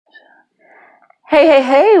Hey, hey,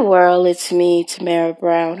 hey, world, it's me, Tamara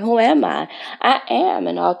Brown. Who am I? I am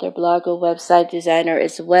an author, blogger, website designer,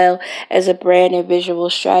 as well as a brand and visual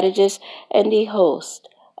strategist and the host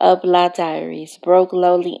of Blah Diaries, broke,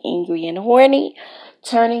 lonely, angry, and horny,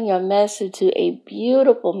 turning your mess into a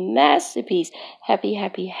beautiful masterpiece. Happy,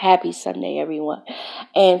 happy, happy Sunday, everyone.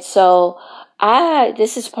 And so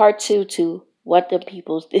this is part two to what the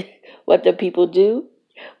people, what the people do,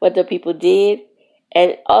 what the people did,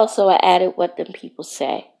 and also I added what them people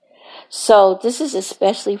say. So this is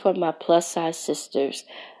especially for my plus size sisters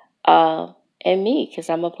and me, because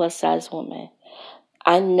I'm a plus size woman.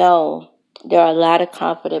 I know there are a lot of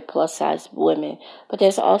confident plus size women, but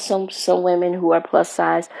there's also some women who are plus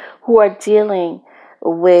size who are dealing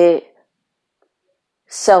with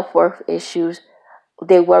self-worth issues.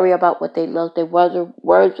 They worry about what they look. They worry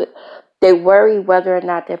whether or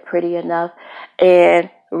not they're pretty enough. And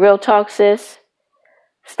real talk, sis,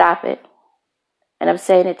 stop it. And I'm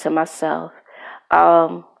saying it to myself.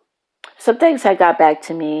 Some things had got back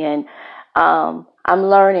to me, and I'm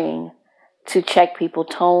learning to check people's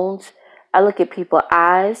tones. I look at people's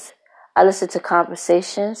eyes. I listen to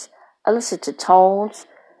conversations. I listen to tones.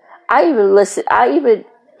 When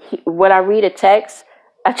I read a text,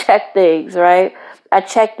 I check things, right? I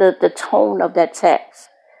check the tone of that text.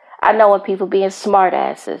 I know when people being smart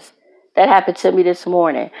asses. That happened to me this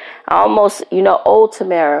morning. I almost, old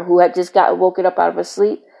Tamara, who had just got woken up out of her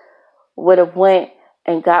sleep, would have went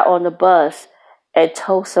and got on the bus and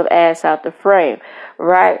towed some ass out the frame,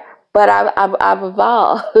 right? But I've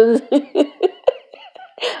evolved.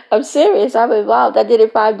 I'm serious. I've evolved. I did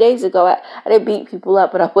it 5 days ago. I didn't beat people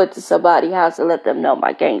up, but I went to somebody's house and let them know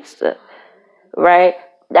my gangster, right?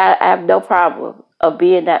 I have no problem of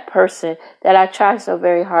being that person that I try so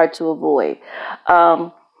very hard to avoid.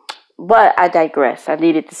 But I digress. I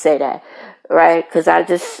needed to say that, right? Because I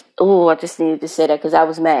just needed to say that because I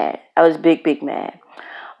was mad. I was big, big mad.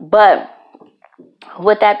 But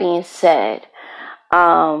with that being said,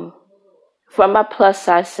 from my plus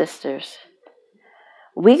size sisters,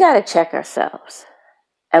 we got to check ourselves.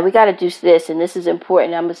 And we got to do this, and this is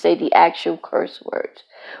important. I'm going to say the actual curse words.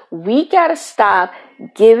 We got to stop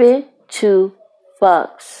giving two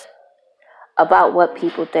fucks about what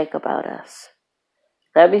people think about us.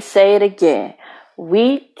 Let me say it again.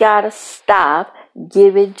 We gotta stop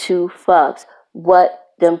giving two fucks what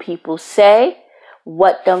them people say,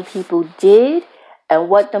 what them people did, and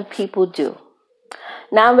what them people do.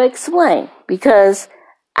 Now I'm gonna explain because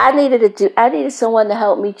I needed someone to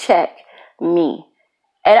help me check me,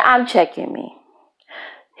 and I'm checking me.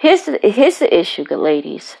 Here's the issue, good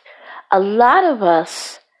ladies. A lot of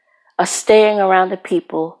us are staying around the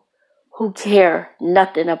people who care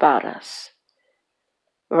nothing about us.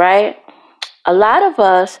 Right? A lot of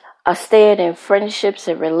us are staying in friendships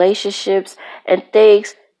and relationships and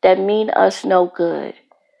things that mean us no good.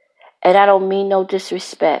 And I don't mean no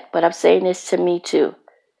disrespect, but I'm saying this to me too.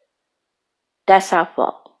 That's our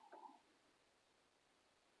fault.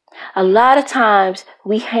 A lot of times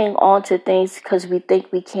we hang on to things because we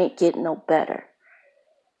think we can't get no better.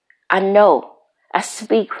 I know. I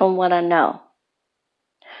speak from what I know.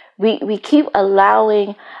 We keep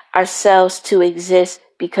allowing ourselves to exist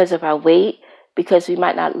because of our weight, because we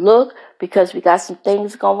might not look, because we got some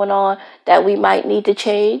things going on that we might need to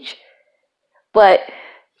change. But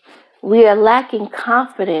we are lacking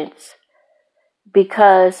confidence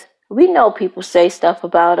because we know people say stuff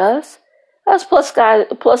about us. Us plus size,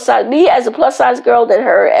 me as a plus size girl that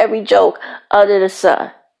heard every joke under the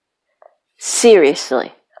sun.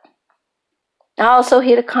 Seriously. I also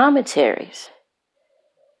hear the commentaries.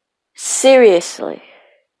 Seriously.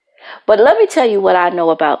 But let me tell you what I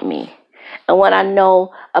know about me and what I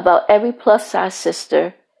know about every plus size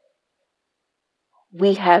sister.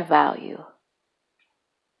 We have value.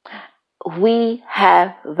 We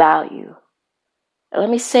have value. Let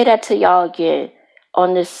me say that to y'all again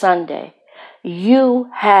on this Sunday. You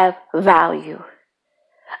have value.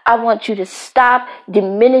 I want you to stop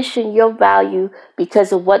diminishing your value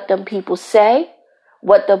because of what them people say,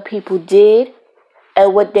 what them people did,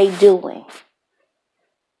 and what they doing.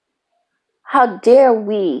 How dare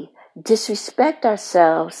we disrespect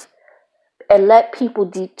ourselves and let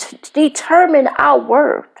people determine our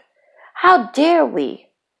worth? How dare we?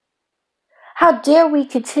 How dare we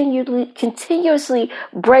continuously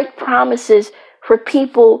break promises for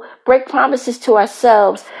people, break promises to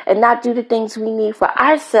ourselves, and not do the things we need for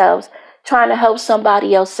ourselves, trying to help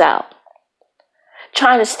somebody else out,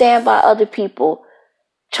 trying to stand by other people,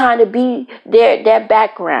 trying to be their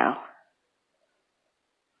background.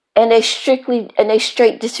 and they straight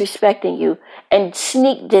disrespecting you and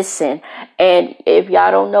sneak dissing. And if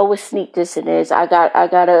y'all don't know what sneak dissing is, I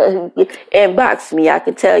gotta inbox me. I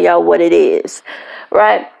can tell y'all what it is,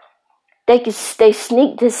 right? They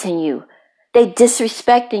sneak dissing you, they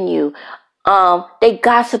disrespecting you, they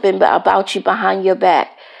gossiping about you behind your back.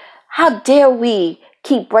 How dare we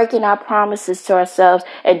keep breaking our promises to ourselves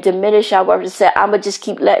and diminish our worth and say, I'm gonna just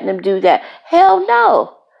keep letting them do that? Hell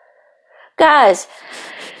no, guys.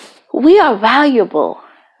 We are valuable.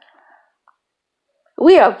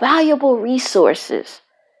 We are valuable resources.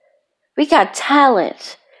 We got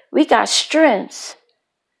talents. We got strengths.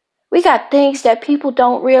 We got things that people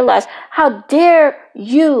don't realize. How dare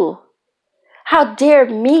you, how dare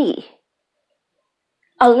me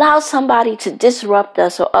allow somebody to disrupt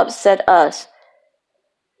us or upset us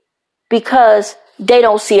because they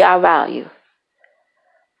don't see our value?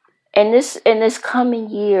 In this coming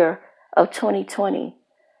year of 2020,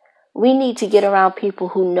 we need to get around people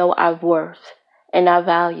who know our worth and our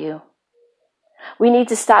value. We need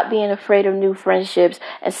to stop being afraid of new friendships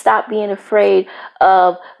and stop being afraid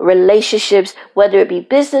of relationships, whether it be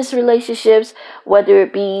business relationships, whether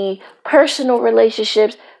it be personal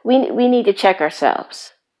relationships. We need to check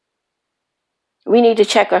ourselves. We need to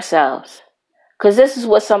check ourselves. Because this is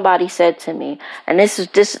what somebody said to me. And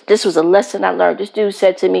this was a lesson I learned. This dude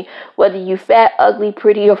said to me, whether you fat, ugly,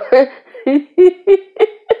 pretty, or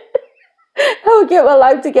I would get my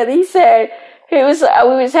life together. He said, we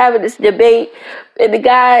was having this debate, and the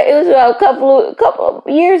guy, it was a couple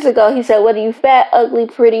of years ago, he said, whether you fat, ugly,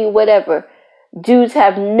 pretty, whatever, dudes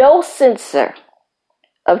have no censor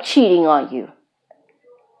of cheating on you.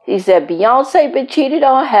 He said, Beyonce been cheated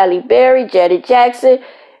on, Halle Berry, Janet Jackson,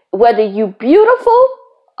 whether you beautiful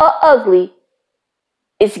or ugly,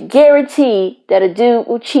 it's guaranteed that a dude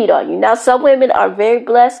will cheat on you. Now, some women are very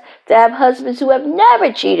blessed to have husbands who have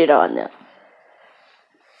never cheated on them.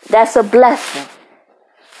 That's a blessing,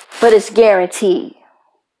 but it's guaranteed.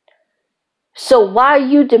 So why are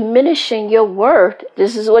you diminishing your worth?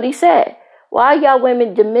 This is what he said. Why are y'all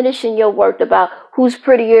women diminishing your worth about who's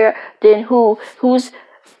prettier than who's,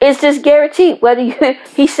 it's just guaranteed. Whether you,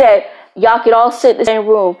 he said, y'all could all sit in the same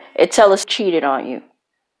room and tell us cheated on you.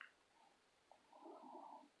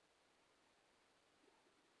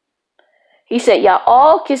 He said, y'all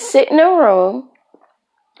all can sit in a room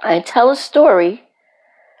and tell a story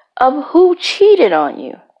of who cheated on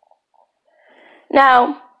you.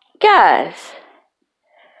 Now, guys,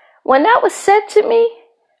 when that was said to me,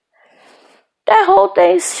 that whole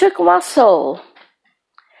thing shook my soul.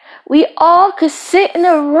 We all could sit in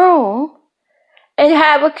a room and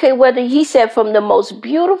have whether he said from the most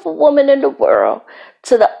beautiful woman in the world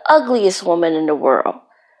to the ugliest woman in the world.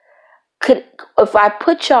 If I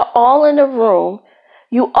put y'all all in a room,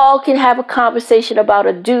 you all can have a conversation about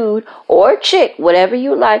a dude or a chick, whatever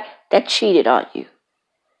you like, that cheated on you.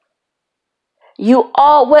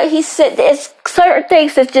 What he said, there's certain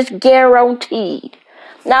things that's just guaranteed.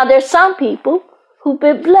 Now, there's some people who've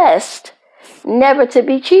been blessed never to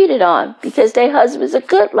be cheated on because their husbands are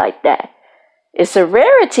good like that. It's a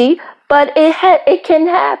rarity, but it can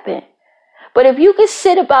happen. But if you could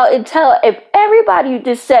sit about and tell, if everybody you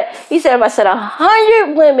just said, he said, if I said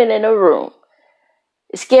 100 women in a room,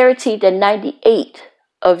 it's guaranteed that 98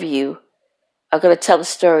 of you are going to tell the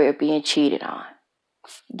story of being cheated on.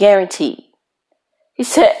 Guaranteed. He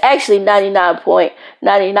said actually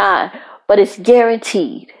 99.99, but it's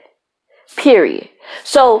guaranteed. Period.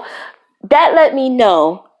 So that let me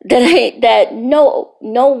know that no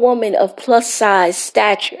woman of plus size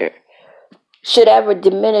stature should ever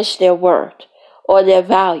diminish their worth or their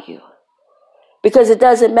value. Because it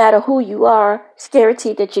doesn't matter who you are, it's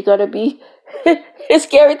guaranteed that you're going to be, it's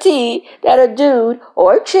guaranteed that a dude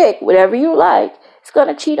or a chick, whatever you like, is going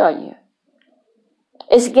to cheat on you.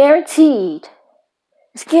 It's guaranteed.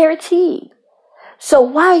 It's guaranteed. So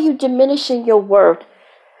why are you diminishing your worth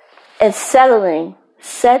and settling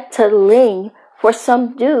for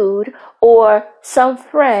some dude or some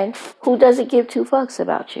friend who doesn't give two fucks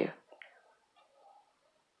about you?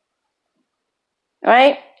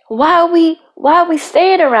 Right? Why are we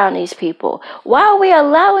staying around these people? Why are we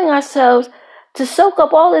allowing ourselves to soak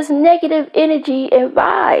up all this negative energy and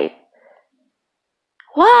vibe?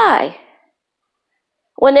 Why?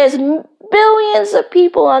 When there's billions of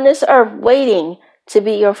people on this earth waiting to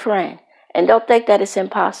be your friend. And don't think that it's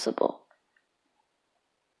impossible.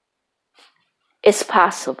 It's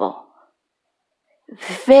possible.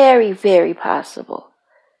 Very, very possible.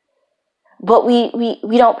 But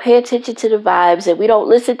we don't pay attention to the vibes, and we don't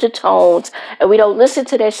listen to tones, and we don't listen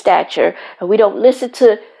to their stature, and we don't listen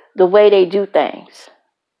to the way they do things.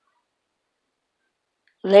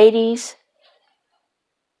 Ladies,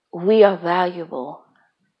 we are valuable.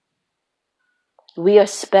 We are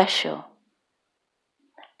special.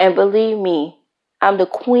 And believe me, I'm the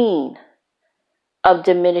queen of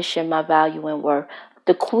diminishing my value and worth.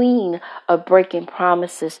 The queen of breaking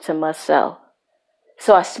promises to myself.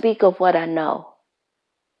 So I speak of what I know.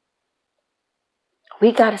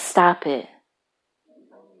 We got to stop it.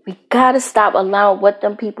 We got to stop allowing what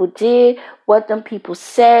them people did, what them people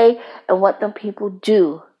say, and what them people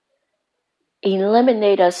do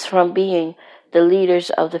eliminate us from being the leaders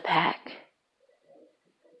of the pack.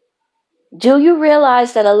 Do you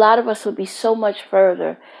realize that a lot of us would be so much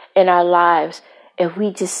further in our lives if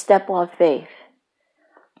we just step on faith?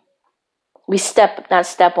 We not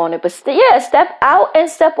step on it, but step out and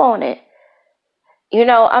step on it. You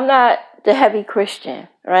know, I'm not the heavy Christian,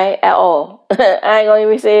 right? At all. I ain't gonna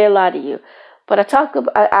even say a lot to you. But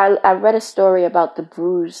I read a story about the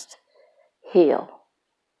bruised heel.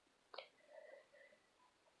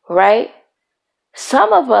 Right?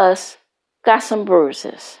 Some of us got some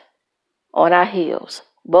bruises on our heels,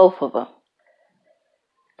 both of them.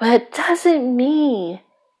 But it doesn't mean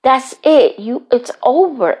that's it. It's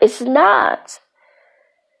over. It's not.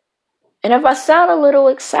 And if I sound a little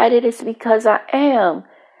excited, it's because I am.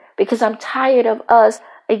 Because I'm tired of us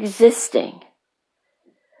existing.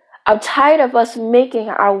 I'm tired of us making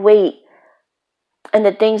our weight in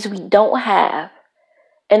the things we don't have,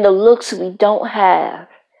 and the looks we don't have,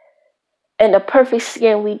 and the perfect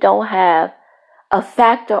skin we don't have, a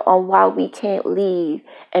factor on why we can't leave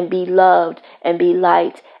and be loved and be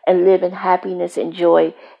liked and live in happiness and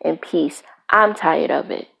joy and peace. I'm tired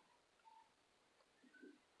of it.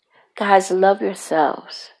 Guys, love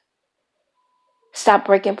yourselves. Stop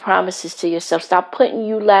breaking promises to yourself. Stop putting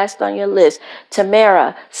you last on your list.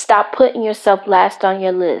 Tamara, stop putting yourself last on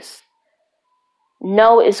your list.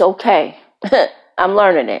 No is okay. I'm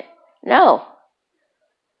learning it. No.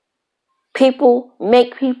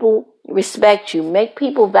 Make people respect you. Make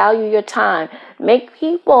people value your time. Make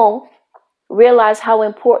people realize how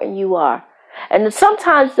important you are. And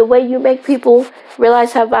sometimes the way you make people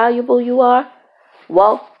realize how valuable you are,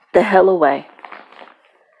 walk the hell away.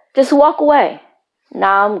 Just walk away.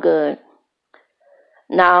 Nah, I'm good.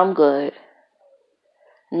 Nah, I'm good.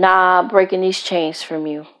 Nah, I'm breaking these chains from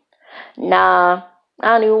you. Nah, I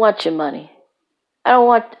don't even want your money. I don't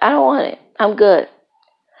want it. I'm good.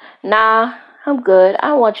 Nah, I'm good. I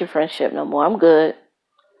don't want your friendship no more. I'm good.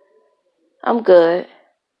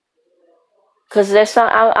 Cause there's some,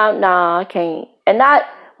 nah, I can't. And not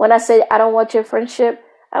when I say I don't want your friendship,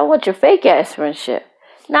 I don't want your fake ass friendship.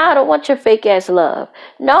 No, I don't want your fake ass love.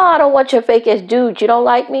 No, I don't want your fake ass dude. You don't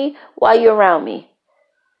like me? Why you around me?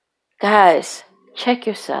 Guys, check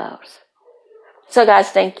yourselves. So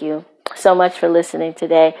guys, thank you so much for listening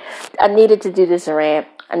today. I needed to do this rant.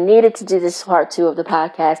 I needed to do this part 2 of the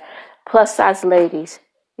podcast. Plus size ladies,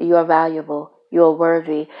 you are valuable. You are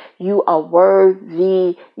worthy. You are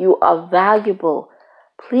worthy. You are valuable.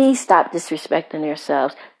 Please stop disrespecting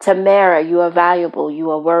yourselves. Tamara, you are valuable.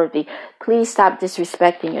 You are worthy. Please stop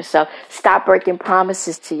disrespecting yourself. Stop breaking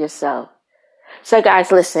promises to yourself. So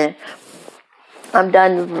guys, listen. I'm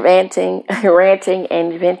done ranting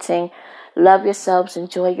and venting. Love yourselves.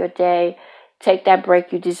 Enjoy your day. Take that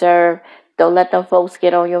break you deserve. Don't let them folks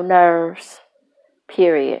get on your nerves.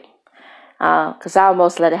 Period. Because I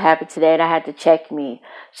almost let it happen today and I had to check me.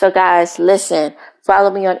 So guys, listen.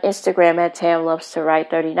 Follow me on Instagram at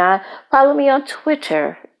TamLovesToWrite39. Follow me on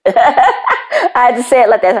Twitter. I had to say it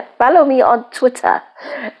like that. Follow me on Twitter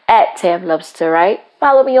at TamLovesToWrite.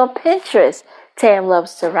 Follow me on Pinterest,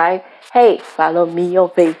 TamLovesToWrite. Hey, follow me on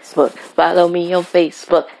Facebook. Follow me on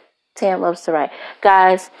Facebook, TamLovesToWrite.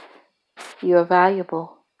 Guys, you're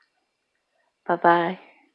valuable. Bye-bye.